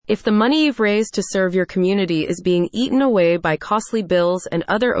If the money you've raised to serve your community is being eaten away by costly bills and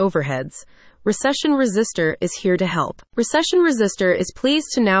other overheads, Recession Resister is here to help. Recession Resister is pleased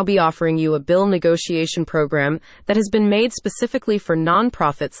to now be offering you a bill negotiation program that has been made specifically for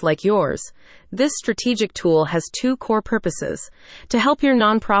nonprofits like yours. This strategic tool has two core purposes: to help your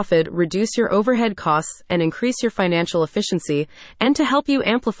nonprofit reduce your overhead costs and increase your financial efficiency, and to help you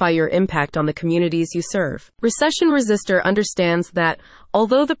amplify your impact on the communities you serve. Recession Resister understands that,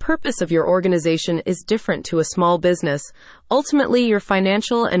 although the purpose of your organization is different to a small business, ultimately your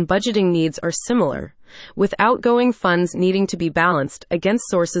financial and budgeting needs are similar, with outgoing funds needing to be balanced against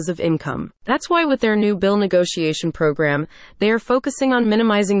sources of income. That's why with their new bill negotiation program, they are focusing on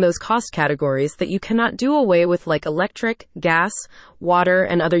minimizing those cost categories that you cannot do away with, like electric, gas, water,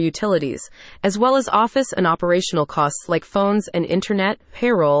 and other utilities, as well as office and operational costs like phones and internet,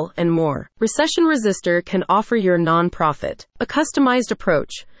 payroll, and more. Recession Resister can offer your nonprofit a customized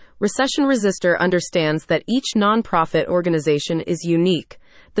approach. Recession Resister understands that each nonprofit organization is unique.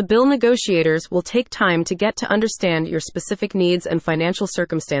 The bill negotiators will take time to get to understand your specific needs and financial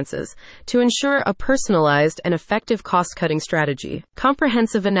circumstances to ensure a personalized and effective cost-cutting strategy.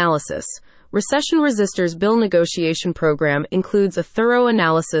 Comprehensive analysis. Recession Resister's bill negotiation program includes a thorough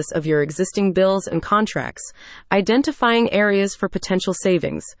analysis of your existing bills and contracts, identifying areas for potential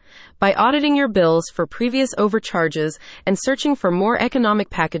savings. By auditing your bills for previous overcharges and searching for more economic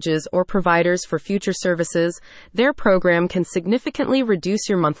packages or providers for future services, their program can significantly reduce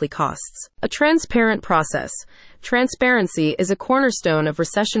your monthly costs. A transparent process. Transparency is a cornerstone of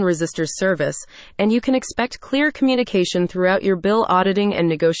Recession Resister's service, and you can expect clear communication throughout your bill auditing and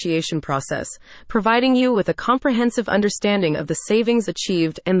negotiation process, providing you with a comprehensive understanding of the savings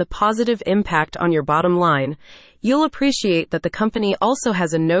achieved and the positive impact on your bottom line. You'll appreciate that the company also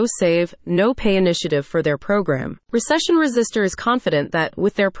has a no-save, no-pay initiative for their program. Recession Resister is confident that,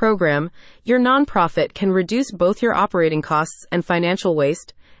 with their program, your nonprofit can reduce both your operating costs and financial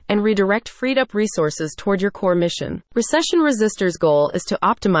waste, and redirect freed-up resources toward your core mission. Recession Resister's goal is to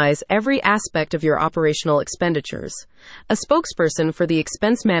optimize every aspect of your operational expenditures. A spokesperson for the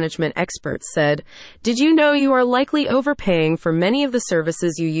expense management experts said, "Did you know you are likely overpaying for many of the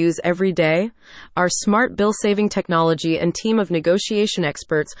services you use every day? Our smart bill-saving technology and team of negotiation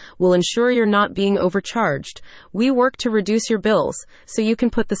experts will ensure you're not being overcharged. We work to reduce your bills so you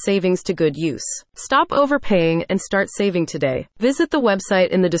can put the savings to good use. Stop overpaying and start saving today." Visit the website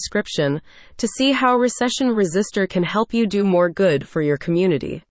in the description to see how Recession Resister can help you do more good for your community.